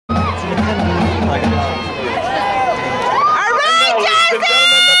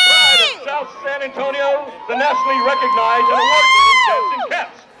San Antonio, the nationally recognized and award-winning Dancin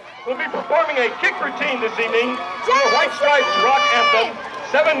Cats will be performing a kick routine this evening to the White Stripes rock anthem,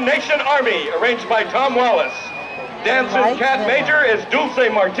 Seven Nation Army, arranged by Tom Wallace. Dancin's cat major is Dulce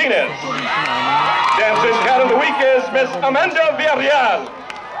Martinez. Dancin's cat of the week is Miss Amanda Villarreal.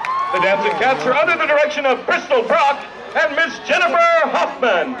 The Dancin Cats are under the direction of Bristol Brock and Miss Jennifer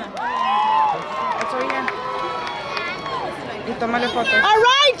Hoffman. All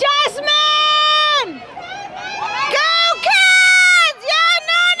right, Jasmine! Go, kids! Yeah,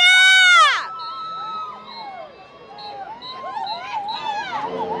 Nana!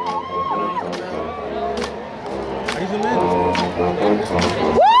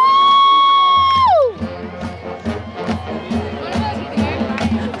 Woo!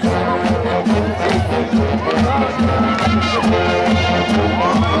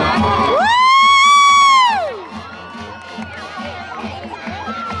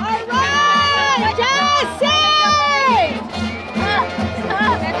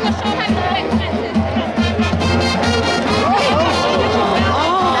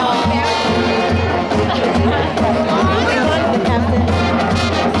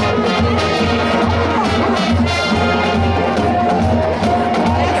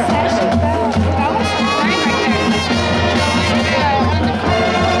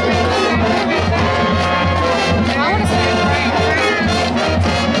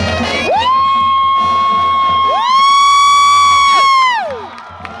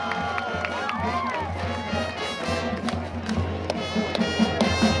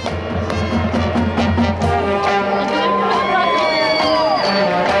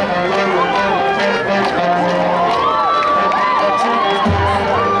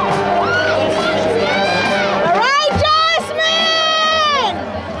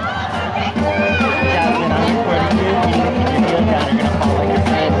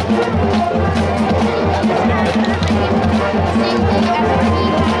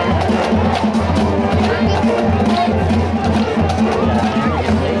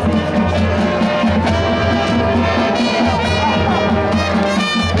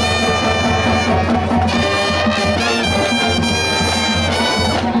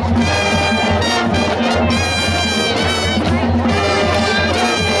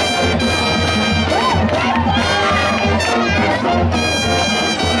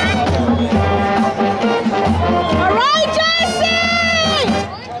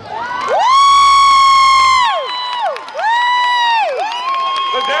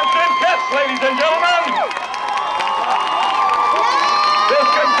 Ladies and gentlemen, this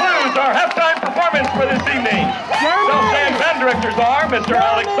concludes our halftime performance for this evening. Self-stand band directors are Mr.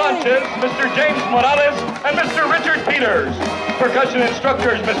 Alex Sanchez, Mr. James Morales, and Mr. Richard Peters. Percussion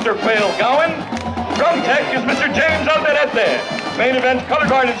instructors, Mr. Fail Gowan. Drum tech is Mr. James Alderete. Main event color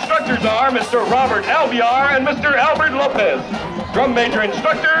guard instructors are Mr. Robert Alviar and Mr. Albert Lopez. Drum major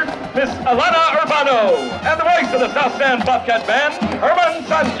instructor, Miss Alana Urbano. And the voice of the South Stand Bobcat Band, Herman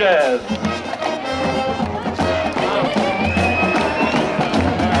Sanchez.